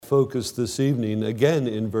focus this evening, again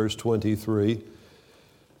in verse 23.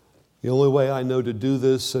 The only way I know to do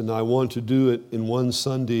this, and I want to do it in one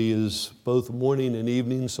Sunday, is both morning and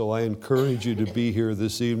evening, so I encourage you to be here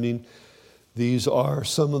this evening. These are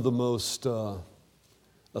some of the most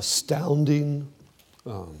astounding,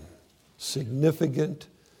 significant,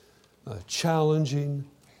 challenging,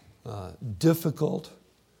 difficult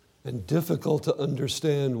to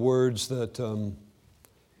understand words that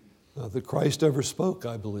Christ ever spoke,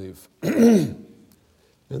 I believe. And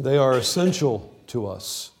they are essential to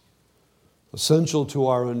us, essential to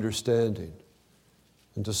our understanding,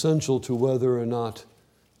 and essential to whether or not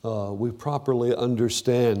we properly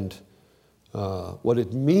understand what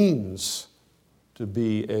it means to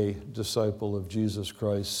be a disciple of Jesus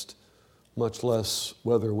Christ, much less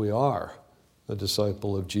whether we are a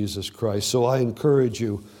disciple of Jesus Christ. So I encourage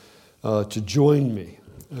you to join me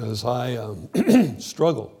as I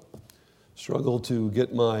struggle to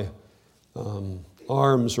get my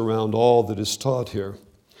arms around all that is taught here.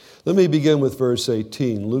 Let me begin with verse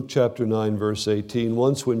 18. Luke chapter 9, verse 18.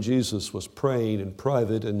 Once when Jesus was praying in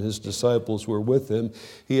private and his disciples were with him,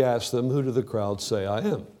 he asked them, "Who do the crowd say I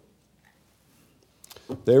am?"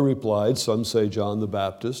 They replied, "Some say John the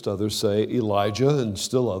Baptist, others say Elijah, and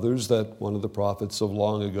still others that one of the prophets of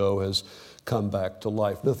long ago has come back to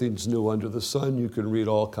life." Nothing's new under the sun. You can read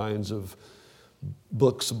all kinds of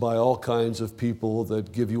books by all kinds of people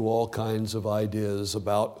that give you all kinds of ideas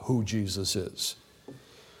about who Jesus is.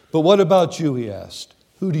 "But what about you?" he asked.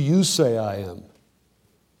 "Who do you say I am?"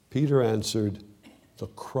 Peter answered, "The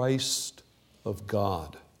Christ of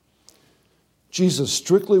God." Jesus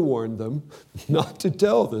strictly warned them not to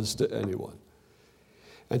tell this to anyone.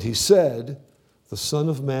 And he said, "The Son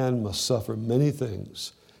of Man must suffer many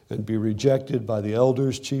things and be rejected by the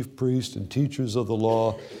elders, chief priests, and teachers of the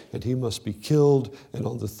law, and he must be killed, and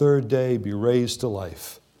on the third day be raised to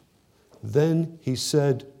life." Then he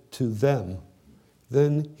said to them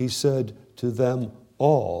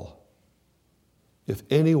all, "If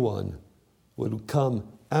anyone would come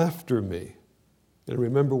after me," and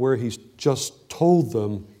remember where he's just told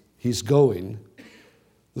them he's going,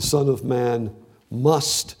 "the Son of Man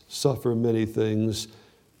must suffer many things,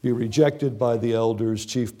 be rejected by the elders,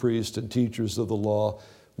 chief priests, and teachers of the law,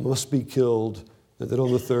 must be killed, and then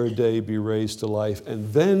on the third day be raised to life."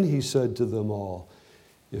 And then he said to them all,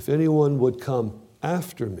 "If anyone would come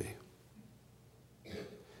after me,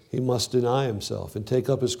 he must deny himself and take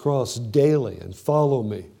up his cross daily and follow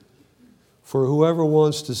me. For whoever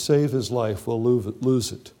wants to save his life will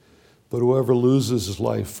lose it, but whoever loses his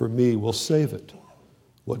life for me will save it.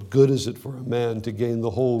 What good is it for a man to gain the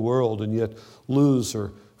whole world and yet lose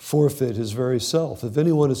or forfeit his very self? If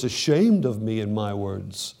anyone is ashamed of me and my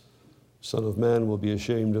words, Son of Man will be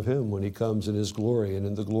ashamed of him when he comes in his glory and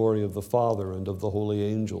in the glory of the Father and of the holy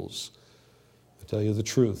angels. I tell you the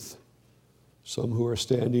truth, some who are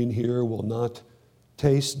standing here will not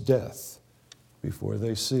taste death before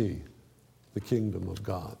they see the kingdom of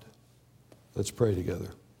God." Let's pray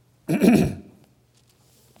together.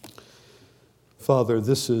 Father,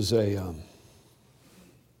 this is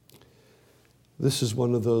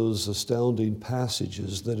one of those astounding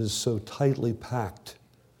passages that is so tightly packed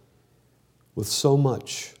with so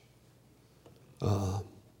much.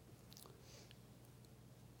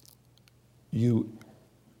 You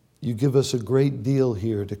give us a great deal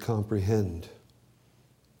here to comprehend.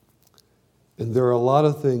 And there are a lot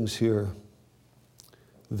of things here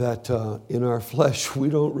that in our flesh we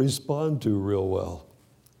don't respond to real well.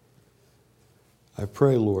 I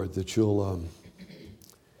pray, Lord, that you'll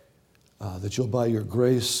by your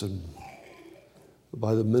grace and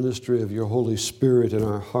by the ministry of your Holy Spirit in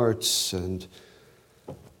our hearts and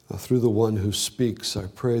through the one who speaks, I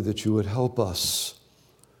pray that you would help us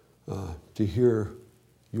to hear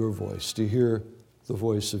your voice, to hear the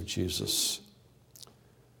voice of Jesus.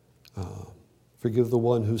 Forgive the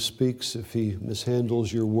one who speaks if he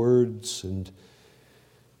mishandles your words, and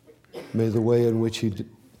may the way in which he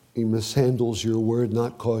mishandles your word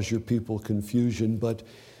not cause your people confusion, but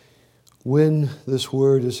when this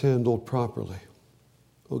word is handled properly,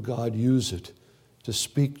 oh God, use it to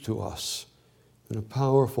speak to us in a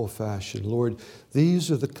powerful fashion. Lord, these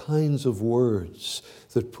are the kinds of words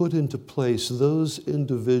that put into place those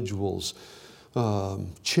individuals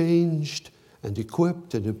changed and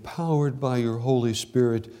equipped and empowered by your Holy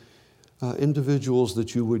Spirit, individuals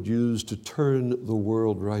that you would use to turn the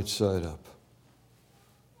world right side up.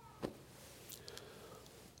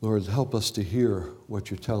 Lord, help us to hear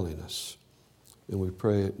what you're telling us. And we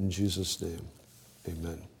pray it in Jesus' name.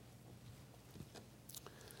 Amen.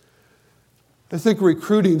 I think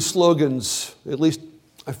recruiting slogans, at least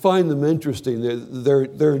I find them interesting.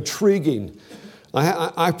 They're intriguing.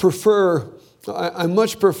 I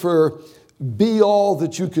much prefer be all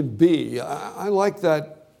that you can be. I like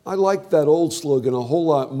that old slogan a whole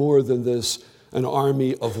lot more than this, an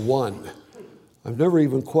army of one. I've never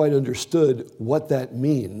even quite understood what that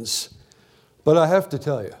means. But I have to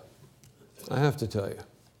tell you,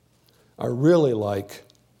 I really like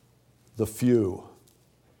the few,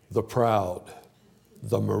 the proud,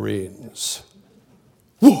 the Marines.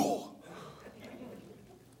 Woo!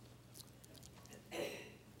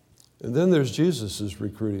 And then there's Jesus'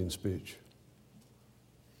 recruiting speech.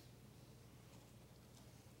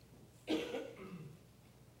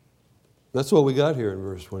 That's what we got here in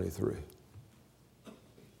verse 23.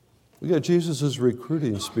 We got Jesus'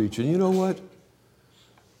 recruiting speech. And you know what?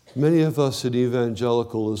 Many of us in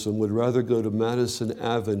evangelicalism would rather go to Madison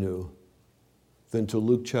Avenue than to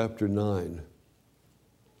Luke chapter 9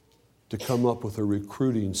 to come up with a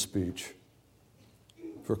recruiting speech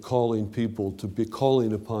for calling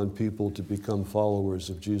upon people to become followers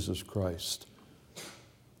of Jesus Christ.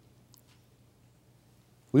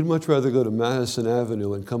 We'd much rather go to Madison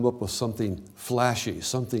Avenue and come up with something flashy,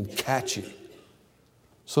 something catchy,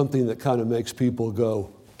 something that kind of makes people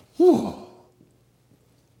go, whew.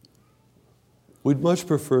 We'd much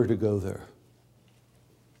prefer to go there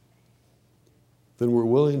than we're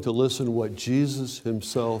willing to listen to what Jesus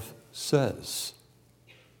himself says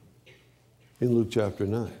in Luke chapter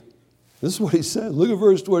 9. This is what he said. Look at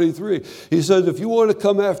verse 23. He said, if you want to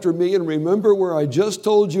come after me and remember where I just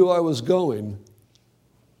told you I was going,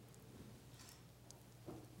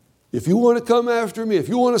 if you want to come after me, if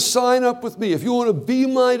you want to sign up with me, if you want to be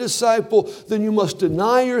my disciple, then you must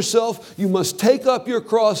deny yourself, you must take up your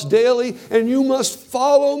cross daily, and you must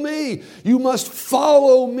follow me. You must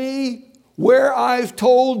follow me where I've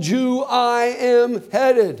told you I am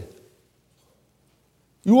headed.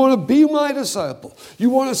 You want to be my disciple. You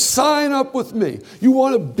want to sign up with me. You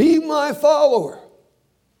want to be my follower.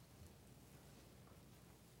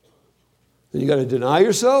 Then you got to deny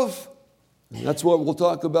yourself. And that's what we'll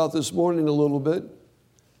talk about this morning a little bit.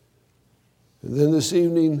 And then this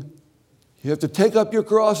evening, you have to take up your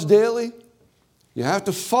cross daily. You have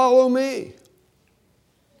to follow me.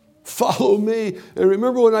 Follow me. And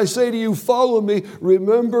remember when I say to you, follow me,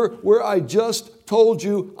 remember where I just told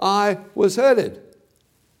you I was headed.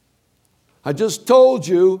 I just told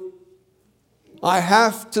you I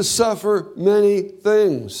have to suffer many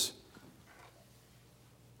things.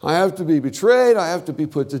 I have to be betrayed. I have to be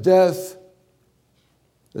put to death.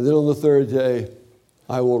 And then on the third day,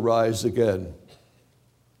 I will rise again.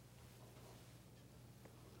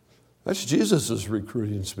 That's Jesus'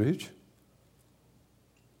 recruiting speech.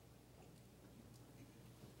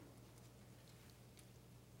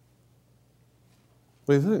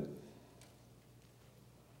 What do you think?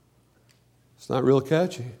 It's not real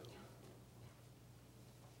catchy.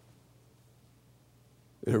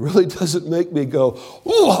 It really doesn't make me go,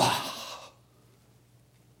 ooh.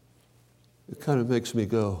 It kind of makes me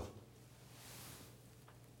go,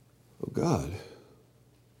 oh God.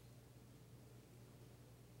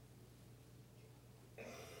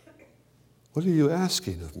 What are you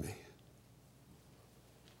asking of me?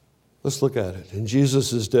 Let's look at it. In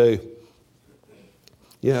Jesus' day,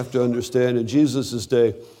 you have to understand, in Jesus'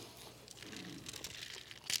 day,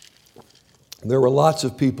 there were lots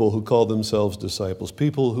of people who called themselves disciples,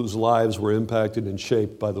 people whose lives were impacted and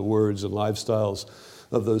shaped by the words and lifestyles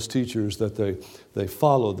of those teachers that they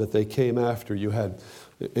followed, that they came after. You had,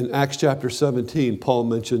 in Acts chapter 17, Paul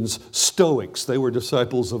mentions Stoics. They were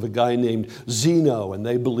disciples of a guy named Zeno, and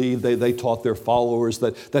they believed, they taught their followers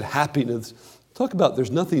that happiness, talk about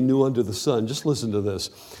there's nothing new under the sun. Just listen to this.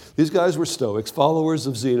 These guys were Stoics, followers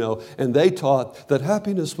of Zeno, and they taught that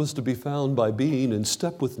happiness was to be found by being in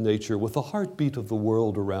step with nature, with the heartbeat of the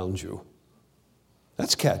world around you.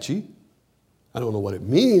 That's catchy. I don't know what it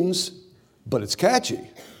means, but it's catchy.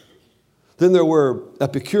 Then there were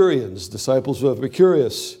Epicureans, disciples of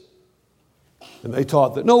Epicurus, and they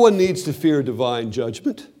taught that no one needs to fear divine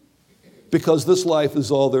judgment because this life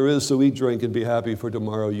is all there is, so eat, drink, and be happy, for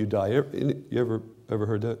tomorrow you die. You ever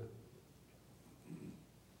heard that?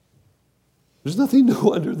 There's nothing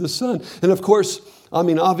new under the sun. And of course,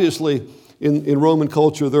 obviously, in Roman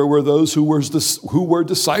culture, there were those who were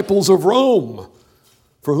disciples of Rome,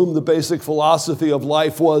 for whom the basic philosophy of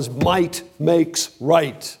life was might makes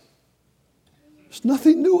right. There's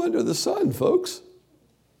nothing new under the sun, folks.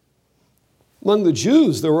 Among the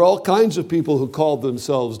Jews, there were all kinds of people who called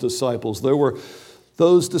themselves disciples. There were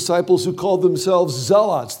those disciples who called themselves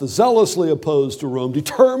zealots, the zealously opposed to Rome,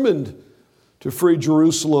 determined to free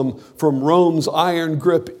Jerusalem from Rome's iron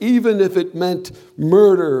grip, even if it meant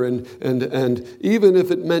murder and even if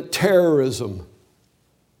it meant terrorism.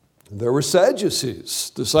 There were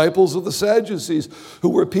Sadducees, disciples of the Sadducees, who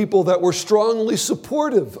were people that were strongly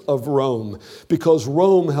supportive of Rome because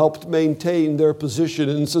Rome helped maintain their position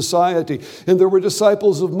in society. And there were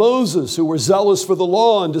disciples of Moses who were zealous for the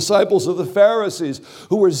law, and disciples of the Pharisees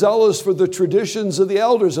who were zealous for the traditions of the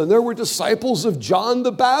elders. And there were disciples of John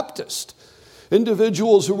the Baptist,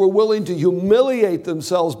 individuals who were willing to humiliate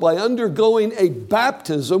themselves by undergoing a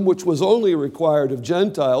baptism, which was only required of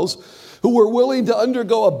Gentiles, who were willing to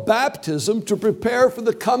undergo a baptism to prepare for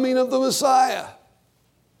the coming of the Messiah.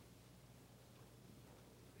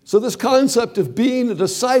 So this concept of being a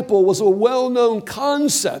disciple was a well-known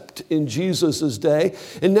concept in Jesus' day.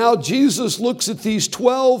 And now Jesus looks at these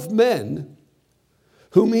 12 men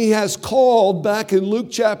whom he has called back in Luke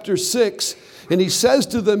chapter 6. And he says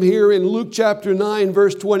to them here in Luke chapter 9,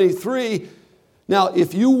 verse 23, now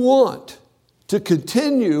if you want to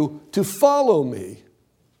continue to follow me,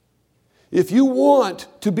 if you want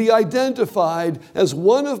to be identified as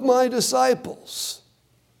one of my disciples,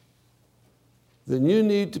 then you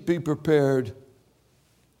need to be prepared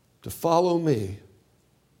to follow me.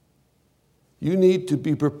 You need to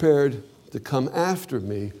be prepared to come after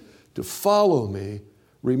me, to follow me,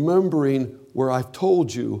 remembering where I've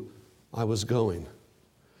told you I was going.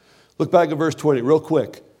 Look back at verse 20 real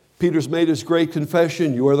quick. Peter's made his great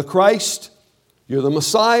confession. You are the Christ. You're the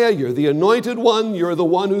Messiah, you're the anointed one, you're the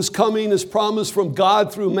one whose coming is promised from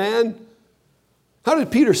God through man. How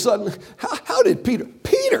did Peter suddenly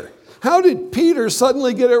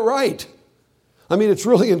get it right? I mean, it's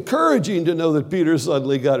really encouraging to know that Peter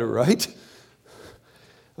suddenly got it right.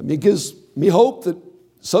 I mean, it gives me hope that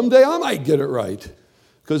someday I might get it right,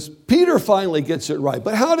 because Peter finally gets it right.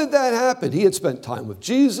 But how did that happen? He had spent time with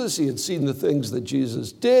Jesus, he had seen the things that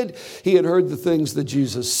Jesus did, he had heard the things that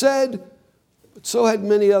Jesus said. But so had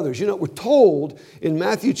many others. You know, we're told in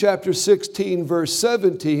Matthew chapter 16, verse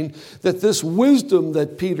 17, that this wisdom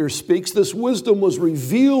that Peter speaks, this wisdom was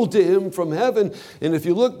revealed to him from heaven. And if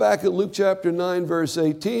you look back at Luke chapter 9, verse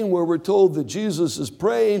 18, where we're told that Jesus is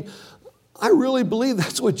praying, I really believe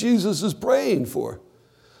that's what Jesus is praying for.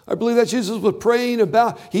 I believe that Jesus was praying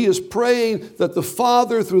about. He is praying that the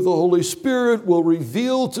Father, through the Holy Spirit, will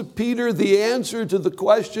reveal to Peter the answer to the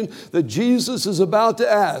question that Jesus is about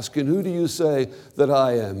to ask. And who do you say that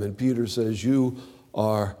I am? And Peter says, you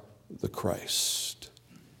are the Christ.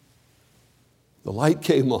 The light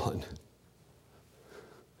came on.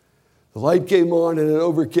 The light came on and it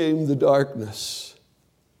overcame the darkness.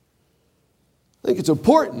 I think it's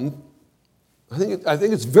important. I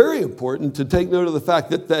think it's very important to take note of the fact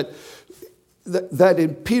that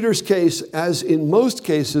in Peter's case, as in most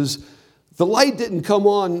cases, the light didn't come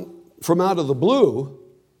on from out of the blue.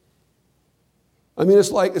 I mean,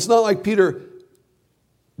 it's not like Peter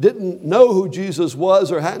didn't know who Jesus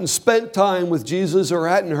was, or hadn't spent time with Jesus, or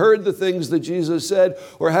hadn't heard the things that Jesus said,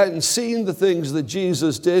 or hadn't seen the things that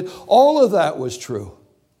Jesus did. All of that was true.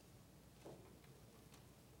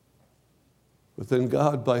 But then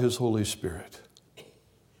God, by His Holy Spirit,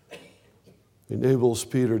 enables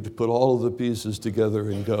Peter to put all of the pieces together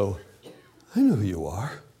and go, I know who you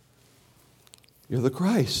are. You're the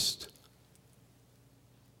Christ.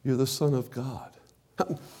 You're the Son of God.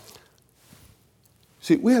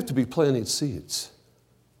 See, we have to be planting seeds.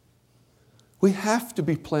 We have to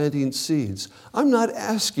be planting seeds. I'm not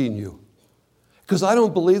asking you, because I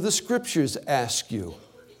don't believe the Scriptures ask you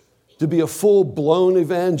to be a full-blown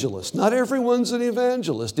evangelist. Not everyone's an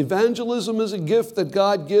evangelist. Evangelism is a gift that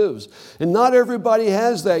God gives. And not everybody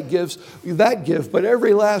has that gift, but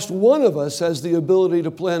every last one of us has the ability to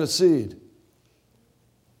plant a seed.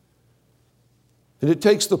 And it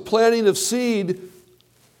takes the planting of seed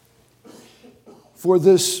for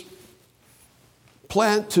this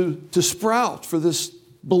plant to sprout, for this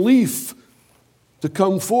belief to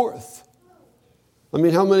come forth. I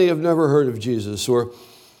mean, how many have never heard of Jesus, or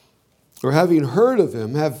having heard of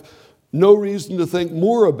Him, have no reason to think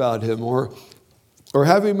more about Him, or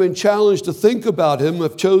having been challenged to think about Him,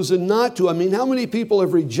 have chosen not to? I mean, how many people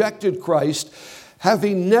have rejected Christ,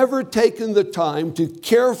 having never taken the time to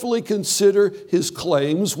carefully consider His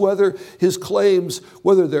claims, whether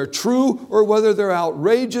they're true or whether they're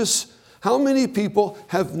outrageous? How many people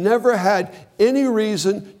have never had any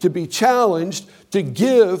reason to be challenged to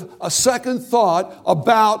give a second thought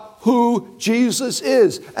about who Jesus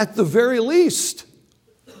is, at the very least?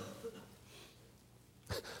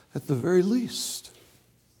 At the very least.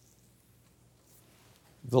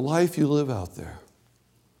 The life you live out there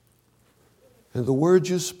and the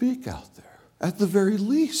words you speak out there, at the very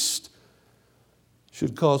least,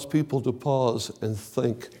 should cause people to pause and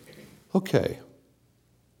think, okay,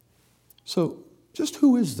 so just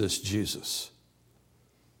who is this Jesus?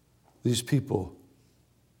 These people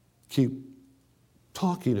keep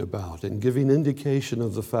talking about and giving indication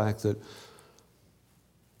of the fact that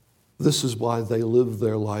this is why they live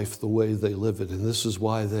their life the way they live it, and this is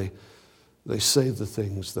why they say the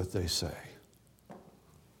things that they say.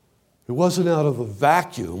 It wasn't out of a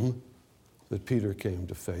vacuum that Peter came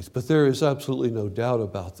to faith, but there is absolutely no doubt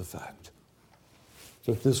about the fact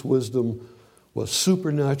that this wisdom was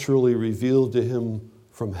supernaturally revealed to him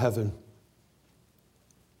from heaven,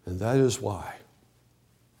 and that is why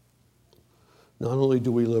not only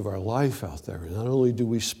do we live our life out there, and not only do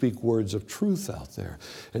we speak words of truth out there,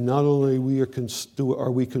 and not only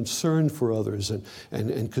are we concerned for others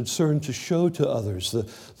and concerned to show to others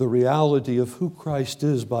the reality of who Christ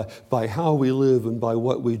is by how we live and by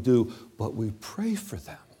what we do, but we pray for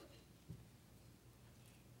them.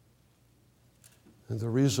 And the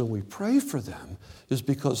reason we pray for them is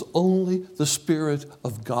because only the Spirit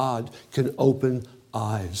of God can open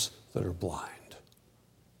eyes that are blind.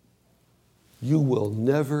 You will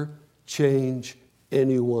never change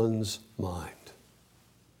anyone's mind.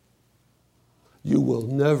 You will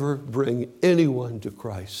never bring anyone to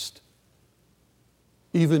Christ,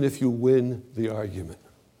 even if you win the argument.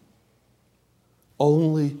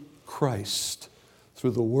 Only Christ,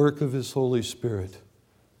 through the work of His Holy Spirit,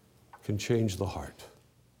 can change the heart,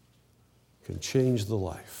 can change the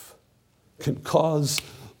life, can cause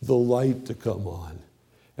the light to come on.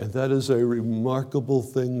 And that is a remarkable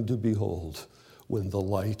thing to behold when the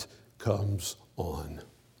light comes on.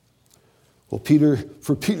 Well,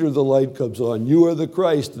 for Peter, the light comes on. You are the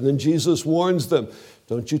Christ. And then Jesus warns them,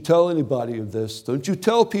 don't you tell anybody of this. Don't you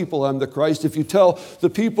tell people I'm the Christ. If you tell the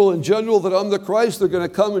people in general that I'm the Christ, they're going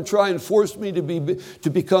to come and try and force me to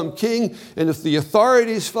become king. And if the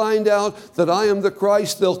authorities find out that I am the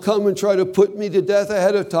Christ, they'll come and try to put me to death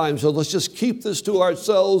ahead of time. So let's just keep this to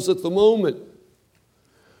ourselves at the moment.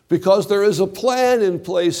 Because there is a plan in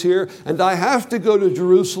place here, and I have to go to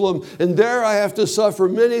Jerusalem, and there I have to suffer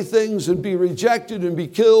many things and be rejected and be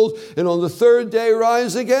killed, and on the third day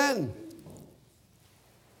rise again.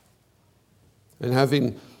 And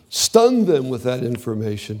having stunned them with that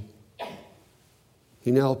information,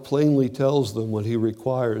 he now plainly tells them what he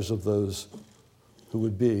requires of those who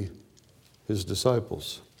would be his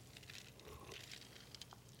disciples.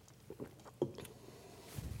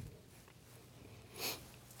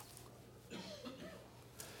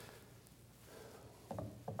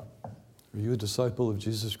 Are you a disciple of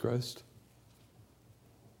Jesus Christ?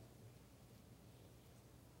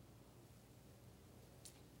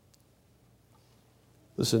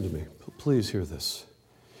 Listen to me. Please hear this.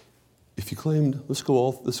 If you claim, let's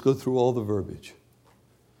go through all the verbiage.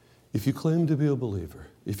 If you claim to be a believer,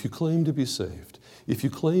 if you claim to be saved, if you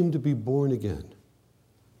claim to be born again,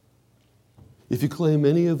 if you claim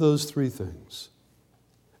any of those three things,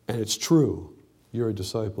 and it's true, you're a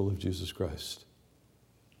disciple of Jesus Christ.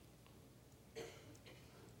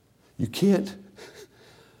 You can't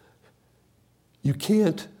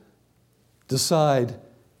decide,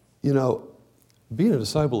 being a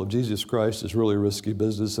disciple of Jesus Christ is really risky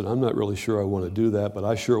business, and I'm not really sure I want to do that, but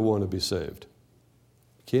I sure want to be saved.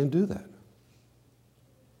 Can't do that.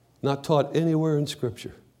 Not taught anywhere in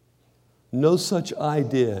Scripture. No such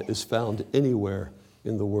idea is found anywhere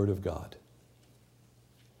in the Word of God.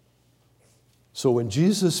 So when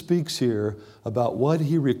Jesus speaks here about what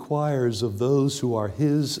he requires of those who are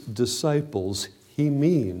his disciples, he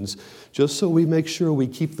means, just so we make sure we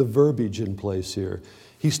keep the verbiage in place here,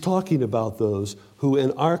 he's talking about those who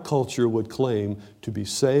in our culture would claim to be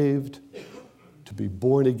saved, to be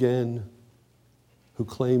born again, who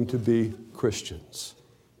claim to be Christians.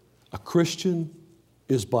 A Christian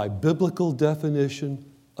is by biblical definition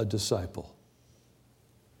a disciple.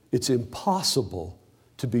 It's impossible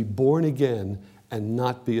to be born again and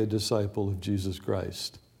not be a disciple of Jesus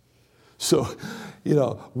Christ. So,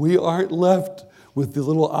 we aren't left with the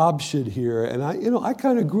little option here. And I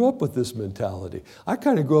kind of grew up with this mentality. I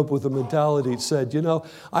kind of grew up with a mentality that said,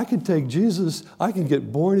 I can take Jesus, I can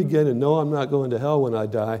get born again and know I'm not going to hell when I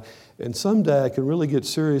die. And someday I can really get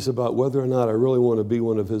serious about whether or not I really want to be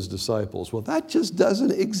one of his disciples. Well, that just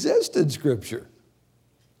doesn't exist in Scripture.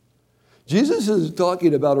 Jesus is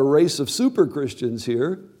talking about a race of super Christians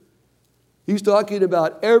here. He's talking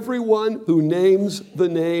about everyone who names the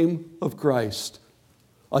name of Christ.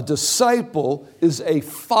 A disciple is a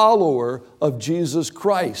follower of Jesus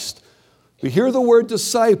Christ. We hear the word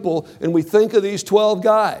disciple and we think of these 12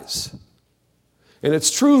 guys. And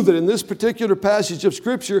it's true that in this particular passage of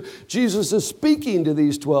Scripture, Jesus is speaking to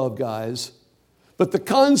these 12 guys. But the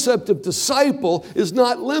concept of disciple is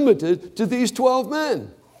not limited to these 12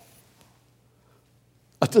 men.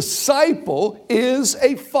 A disciple is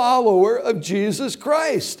a follower of Jesus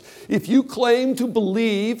Christ. If you claim to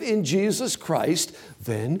believe in Jesus Christ,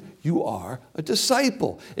 then you are a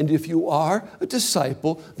disciple. And if you are a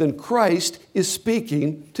disciple, then Christ is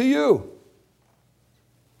speaking to you.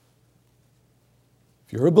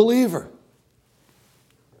 If you're a believer,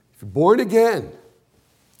 if you're born again,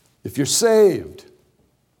 if you're saved,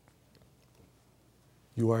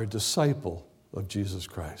 you are a disciple of Jesus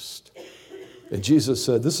Christ. And Jesus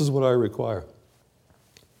said, this is what I require.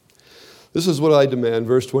 This is what I demand,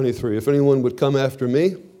 verse 23. If anyone would come after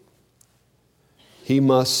me, he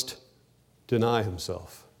must deny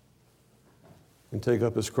himself and take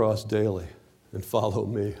up his cross daily and follow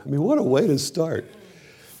me. I mean, what a way to start.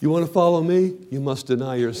 You want to follow me? You must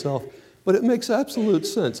deny yourself. But it makes absolute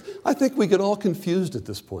sense. I think we get all confused at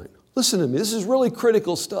this point. Listen to me. This is really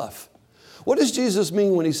critical stuff. What does Jesus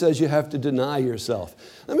mean when he says you have to deny yourself?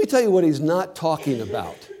 Let me tell you what he's not talking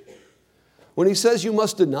about. When he says you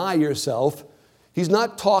must deny yourself, he's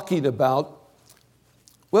not talking about,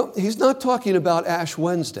 he's not talking about Ash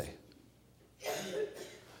Wednesday.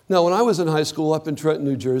 Now, when I was in high school up in Trenton,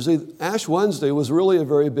 New Jersey, Ash Wednesday was really a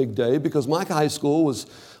very big day because my high school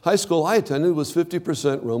I attended was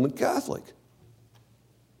 50% Roman Catholic.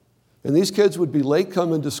 And these kids would be late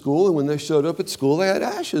coming to school, and when they showed up at school, they had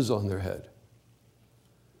ashes on their head.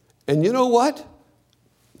 And you know what?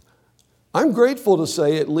 I'm grateful to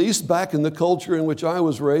say, at least back in the culture in which I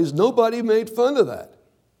was raised, nobody made fun of that.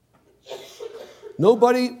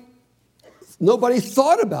 Nobody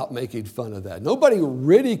thought about making fun of that. Nobody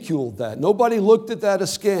ridiculed that. Nobody looked at that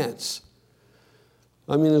askance.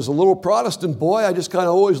 I mean, as a little Protestant boy, I just kind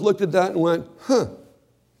of always looked at that and went, huh.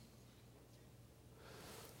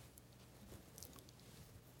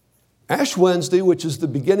 Ash Wednesday, which is the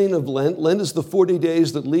beginning of Lent. Lent is the 40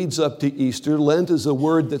 days that leads up to Easter. Lent is a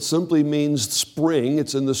word that simply means spring.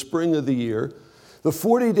 It's in the spring of the year. The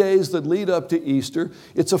 40 days that lead up to Easter,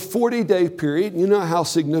 it's a 40-day period. You know how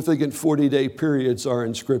significant 40-day periods are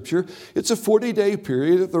in Scripture. It's a 40-day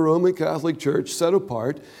period that the Roman Catholic Church set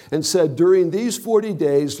apart and said during these 40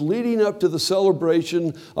 days leading up to the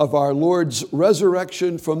celebration of our Lord's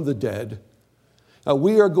resurrection from the dead,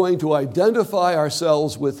 we are going to identify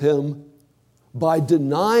ourselves with Him by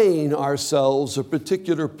denying ourselves a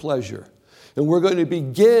particular pleasure. And we're going to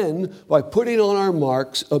begin by putting on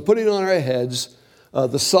our heads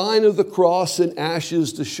the sign of the cross and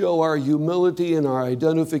ashes to show our humility and our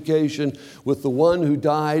identification with the one who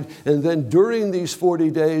died. And then during these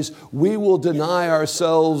 40 days, we will deny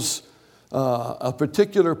ourselves a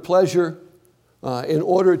particular pleasure in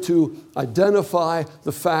order to identify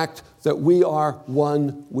the fact that we are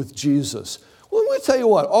one with Jesus. Well, I'm going to tell you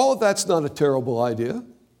what, all of that's not a terrible idea.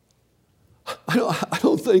 I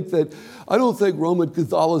don't think Roman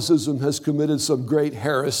Catholicism has committed some great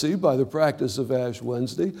heresy by the practice of Ash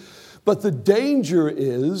Wednesday. But the danger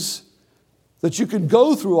is that you can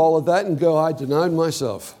go through all of that and go, I denied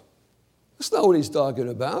myself. That's not what he's talking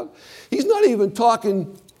about. He's not even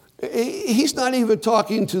talking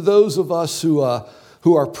to those of us who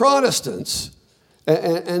are Protestants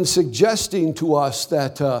and suggesting to us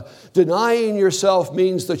that denying yourself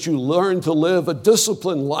means that you learn to live a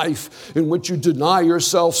disciplined life in which you deny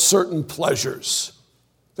yourself certain pleasures.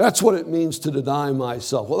 That's what it means to deny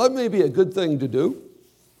myself. Well, that may be a good thing to do.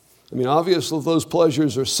 I mean, obviously, those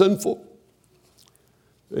pleasures are sinful.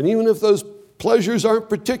 And even if those pleasures aren't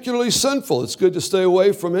particularly sinful, it's good to stay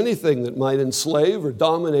away from anything that might enslave or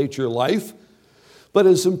dominate your life. But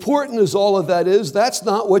as important as all of that is, that's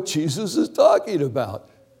not what Jesus is talking about.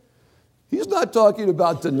 He's not talking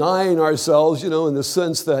about denying ourselves, in the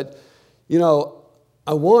sense that, I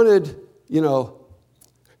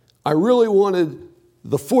really wanted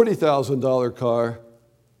the $40,000 car,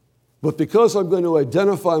 but because I'm going to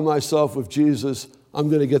identify myself with Jesus, I'm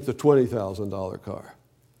going to get the $20,000 car.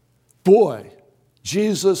 Boy,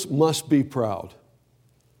 Jesus must be proud.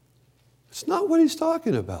 It's not what he's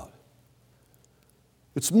talking about.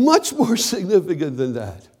 It's much more significant than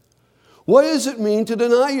that. What does it mean to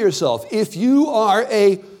deny yourself? If you are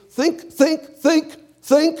think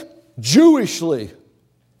Jewishly.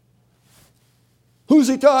 Who's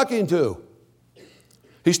he talking to?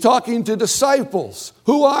 He's talking to disciples.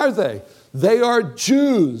 Who are they? They are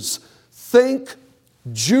Jews. Think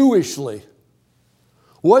Jewishly.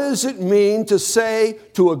 What does it mean to say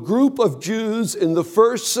to a group of Jews in the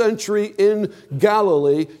first century in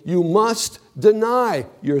Galilee, you must deny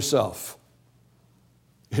yourself?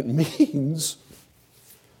 It means,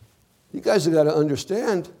 you guys have got to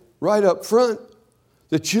understand right up front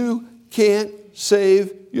that you can't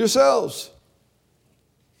save yourselves.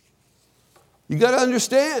 You got to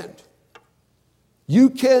understand, you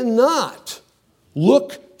cannot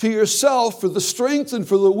look to yourself for the strength and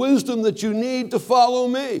for the wisdom that you need to follow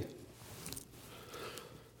me.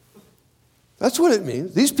 That's what it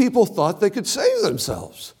means. These people thought they could save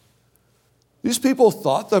themselves. These people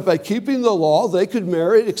thought that by keeping the law, they could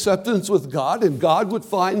merit acceptance with God and God would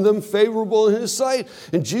find them favorable in His sight.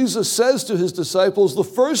 And Jesus says to His disciples, the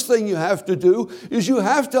first thing you have to do is you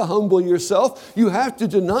have to humble yourself. You have to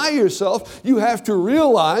deny yourself. You have to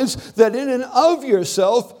realize that in and of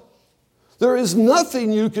yourself, there is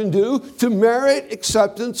nothing you can do to merit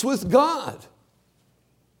acceptance with God.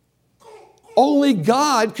 Only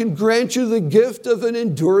God can grant you the gift of an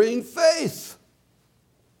enduring faith.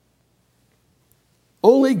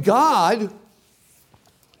 Only God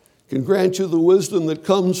can grant you the wisdom that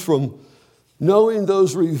comes from knowing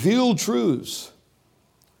those revealed truths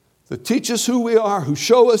that teach us who we are, who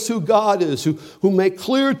show us who God is, who make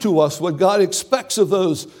clear to us what God expects of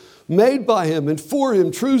those made by Him and for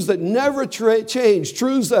Him, truths that never change,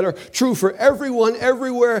 truths that are true for everyone,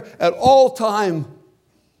 everywhere, at all time.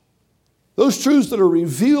 Those truths that are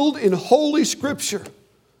revealed in Holy Scripture.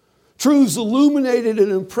 Truths illuminated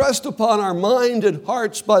and impressed upon our mind and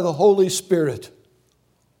hearts by the Holy Spirit.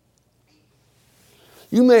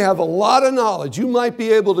 You may have a lot of knowledge. You might be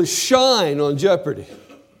able to shine on Jeopardy.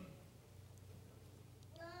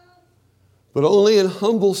 But only in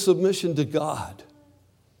humble submission to God.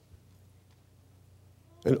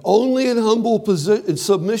 And only in humble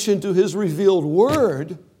submission to His revealed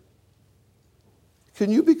Word can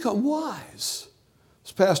you become wise.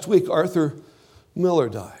 This past week, Arthur Miller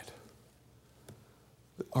died.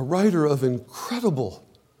 A writer of incredible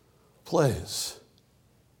plays.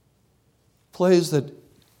 Plays that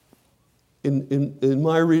in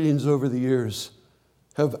my readings over the years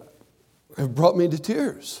have brought me to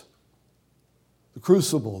tears. The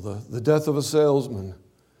Crucible, the Death of a Salesman.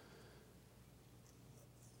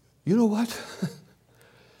 You know what?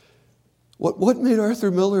 What made Arthur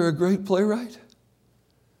Miller a great playwright?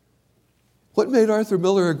 What made Arthur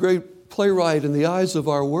Miller a great playwright in the eyes of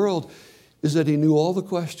our world is that he knew all the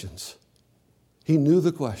questions. He knew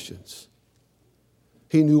the questions.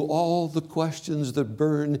 He knew all the questions that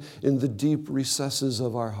burn in the deep recesses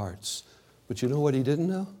of our hearts. But you know what he didn't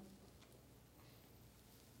know?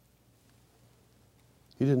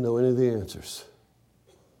 He didn't know any of the answers.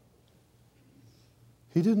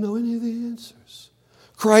 He didn't know any of the answers.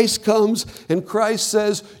 Christ comes and Christ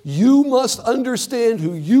says, you must understand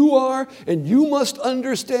who you are and you must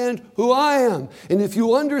understand who I am. And if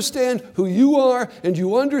you understand who you are and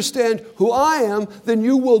you understand who I am, then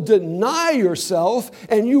you will deny yourself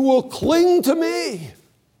and you will cling to me.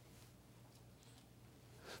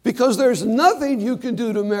 Because there's nothing you can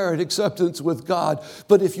do to merit acceptance with God.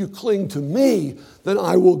 But if you cling to me, then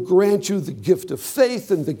I will grant you the gift of faith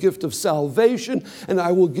and the gift of salvation, and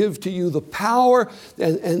I will give to you the power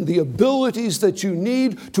and the abilities that you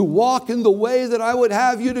need to walk in the way that I would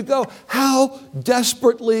have you to go. How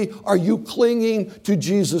desperately are you clinging to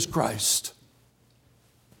Jesus Christ?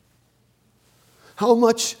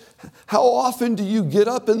 How often do you get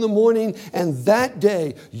up in the morning and that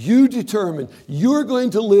day you determine you're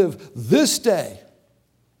going to live this day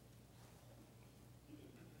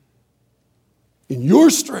in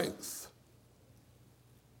your strength,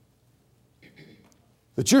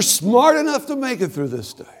 that you're smart enough to make it through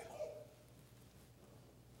this day,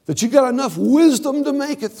 that you got enough wisdom to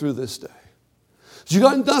make it through this day, that you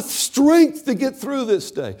got enough strength to get through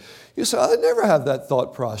this day? You say, I never have that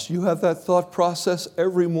thought process. You have that thought process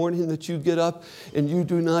every morning that you get up and you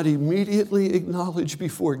do not immediately acknowledge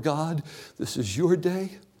before God, this is your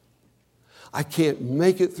day. I can't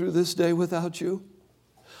make it through this day without you.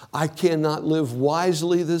 I cannot live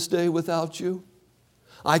wisely this day without you.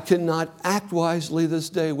 I cannot act wisely this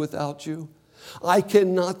day without you. I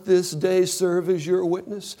cannot this day serve as your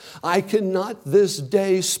witness. I cannot this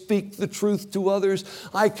day speak the truth to others.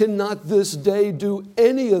 I cannot this day do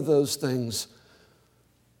any of those things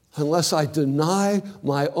unless I deny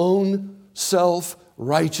my own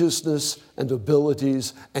self-righteousness and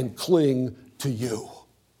abilities and cling to you.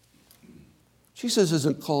 Jesus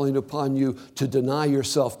isn't calling upon you to deny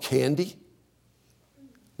yourself candy.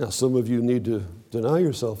 Now, some of you need to deny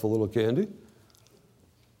yourself a little candy.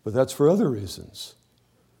 But that's for other reasons.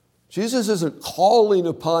 Jesus isn't calling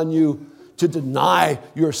upon you to deny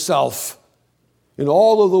yourself in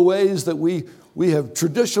all of the ways that we have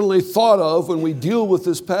traditionally thought of when we deal with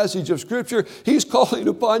this passage of Scripture. He's calling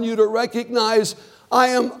upon you to recognize, I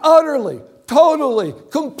am utterly, totally,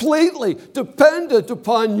 completely dependent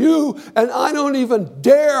upon you, and I don't even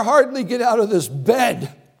dare hardly get out of this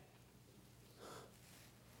bed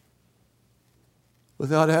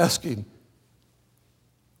without asking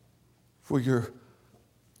for your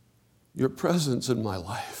presence in my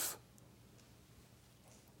life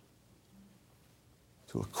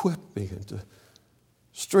to equip me and to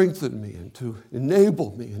strengthen me and to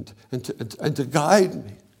enable me and to guide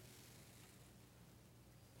me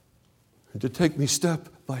and to take me step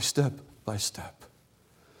by step by step.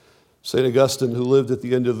 St. Augustine, who lived at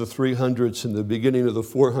the end of the 300s and the beginning of the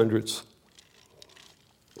 400s,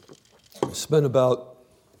 spent about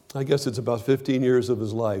 15 years of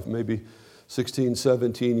his life, maybe 16,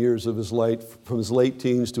 17 years of his life, from his late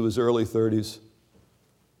teens to his early 30s,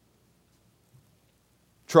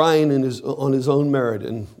 trying on his own merit.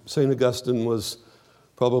 And St. Augustine was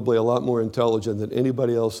probably a lot more intelligent than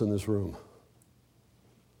anybody else in this room.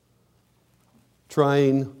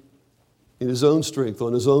 Trying in his own strength,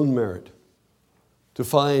 on his own merit, to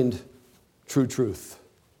find true truth.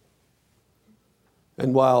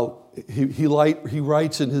 And while he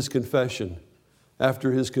writes in his confession,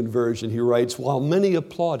 after his conversion, he writes, while many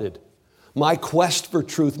applauded my quest for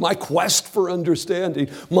truth, my quest for understanding,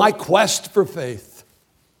 my quest for faith,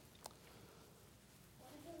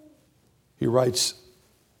 he writes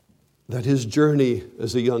that his journey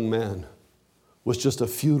as a young man was just a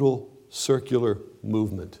futile, circular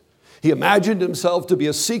movement. He imagined himself to be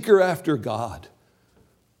a seeker after God,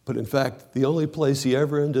 but in fact, the only place he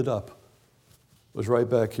ever ended up was right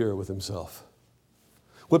back here with himself.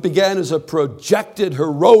 What began as a projected,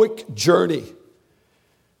 heroic journey,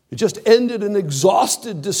 it just ended in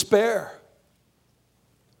exhausted despair.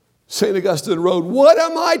 St. Augustine wrote, what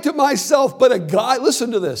am I to myself but a guide?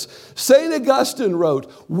 Listen to this. St. Augustine wrote,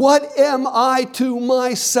 what am I to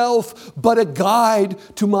myself but a guide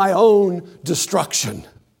to my own destruction?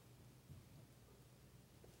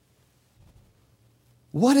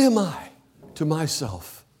 What am I to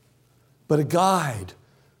myself but a guide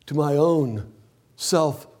to my own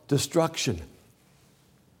self-destruction?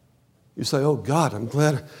 You say, oh God, I'm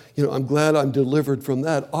glad I'm delivered from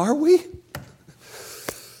that. Are we?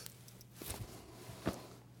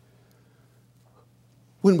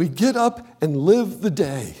 When we get up and live the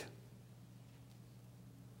day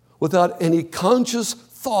without any conscious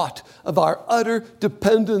thought of our utter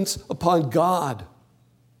dependence upon God,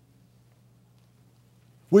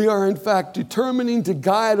 we are in fact determining to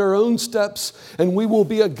guide our own steps, and we will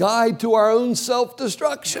be a guide to our own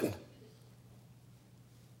self-destruction.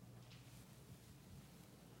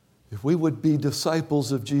 If we would be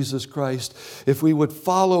disciples of Jesus Christ, if we would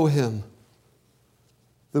follow Him,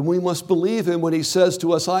 then we must believe Him when He says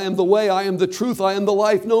to us, I am the way, I am the truth, I am the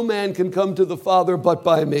life. No man can come to the Father but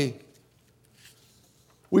by me.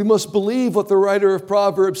 We must believe what the writer of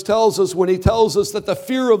Proverbs tells us when he tells us that the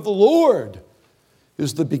fear of the Lord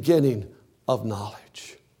is the beginning of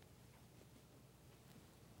knowledge.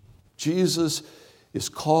 Jesus is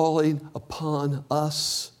calling upon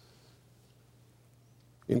us.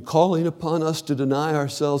 In calling upon us to deny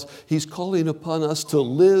ourselves, He's calling upon us to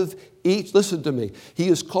live listen to me, He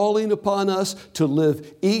is calling upon us to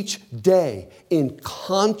live each day in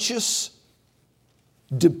conscious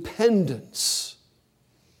dependence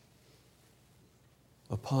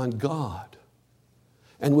upon God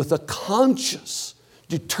and with a conscious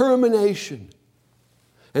determination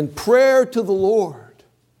and prayer to the Lord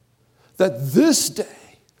that this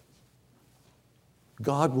day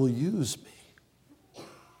God will use me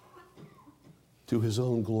to His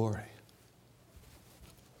own glory.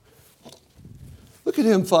 Look at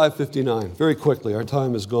hymn 559, very quickly. Our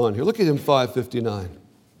time is gone here. Look at hymn 559.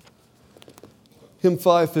 Hymn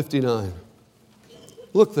 559.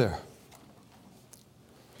 Look there.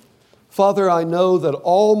 Father, I know that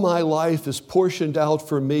all my life is portioned out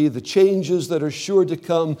for me, the changes that are sure to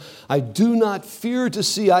come. I do not fear to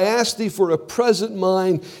see. I ask Thee for a present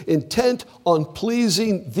mind, intent on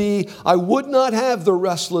pleasing Thee. I would not have the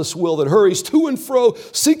restless will that hurries to and fro,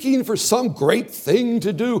 seeking for some great thing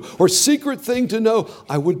to do or secret thing to know.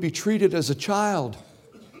 I would be treated as a child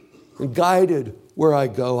and guided where I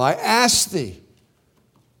go. I ask Thee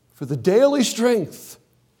for the daily strength,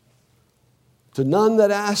 to none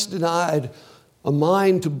that ask denied, a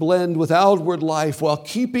mind to blend with outward life while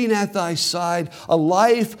keeping at Thy side a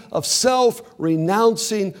life of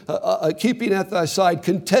self-renouncing, keeping at Thy side,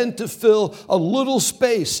 content to fill a little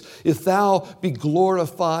space if Thou be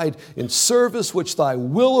glorified in service which Thy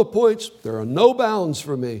will appoints. There are no bounds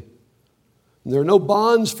for me. There are no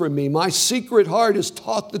bonds for me. My secret heart is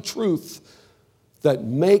taught the truth that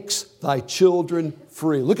makes Thy children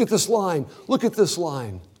free. Look at this line. Look at this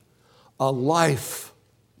line. a life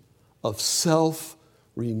of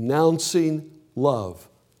self-renouncing love,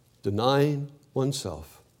 denying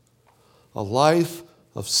oneself. A life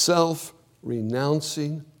of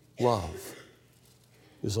self-renouncing love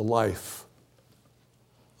is a life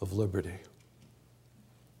of liberty.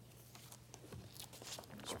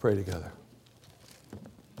 Let's pray together.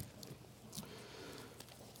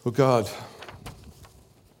 Oh God,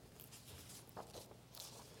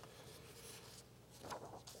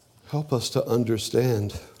 help us to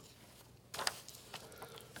understand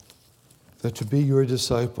that to be your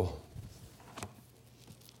disciple,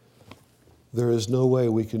 there is no way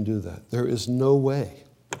we can do that. There is no way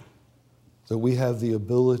that we have the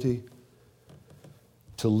ability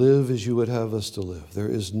to live as you would have us to live. There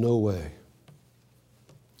is no way.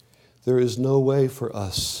 There is no way for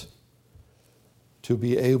us to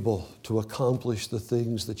be able to accomplish the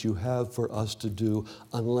things that you have for us to do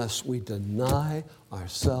unless we deny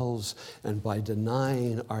ourselves, and by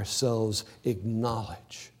denying ourselves,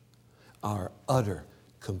 acknowledge our utter,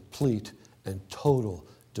 complete, and total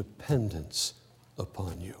dependence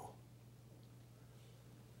upon you.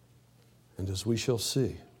 And as we shall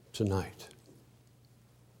see tonight,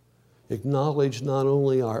 acknowledge not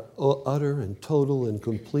only our utter and total and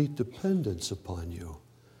complete dependence upon you,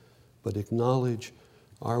 but acknowledge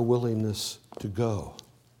our willingness to go,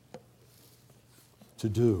 to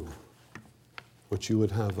do what you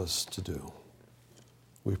would have us to do.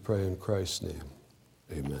 We pray in Christ's name.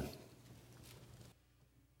 Amen.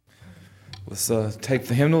 Let's take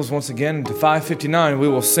the hymnals once again to 559. We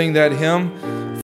will sing that hymn.